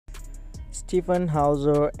Stjepan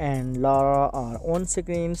Hauser and Lara are on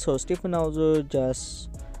screen. So Stjepan Hauser just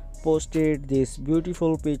posted this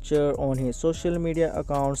beautiful picture on his social media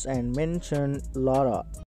accounts and mentioned Lara.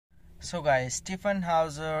 So guys, Stjepan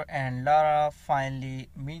Hauser and Lara finally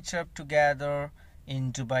meet up together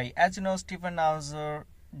in Dubai. As you know, Stjepan Hauser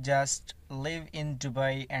just live in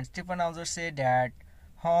Dubai, and Stjepan Hauser said that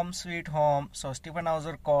home sweet home. So Stjepan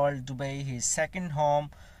Hauser called Dubai his second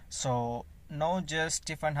home. So now just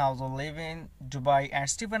Stjepan Hauser live in Dubai, and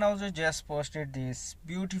Stjepan Hauser just posted this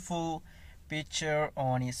beautiful picture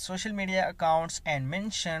on his social media accounts and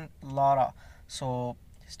mentioned Lara. So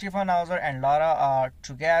Stjepan Hauser and Lara are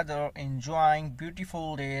together enjoying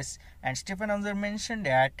beautiful days, and Stjepan Hauser mentioned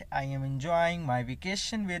that I am enjoying my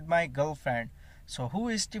vacation with my girlfriend. So who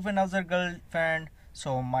is Stjepan Hauser girlfriend?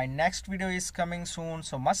 So my next video is coming soon,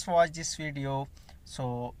 so must watch this video.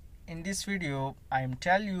 So in this video I am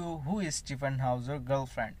tell you who is Stjepan Hauser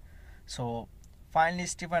girlfriend. So finally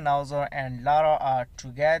Stjepan Hauser and Lara are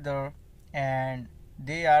together, and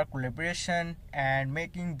they are collaboration and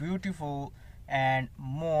making beautiful and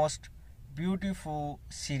most beautiful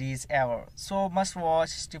series ever. So must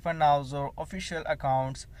watch Stjepan Hauser official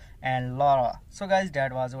accounts and Lara. So guys,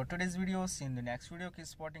 that was our today's video. See you in the next video. Keep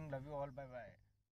supporting. Love you all. Bye bye.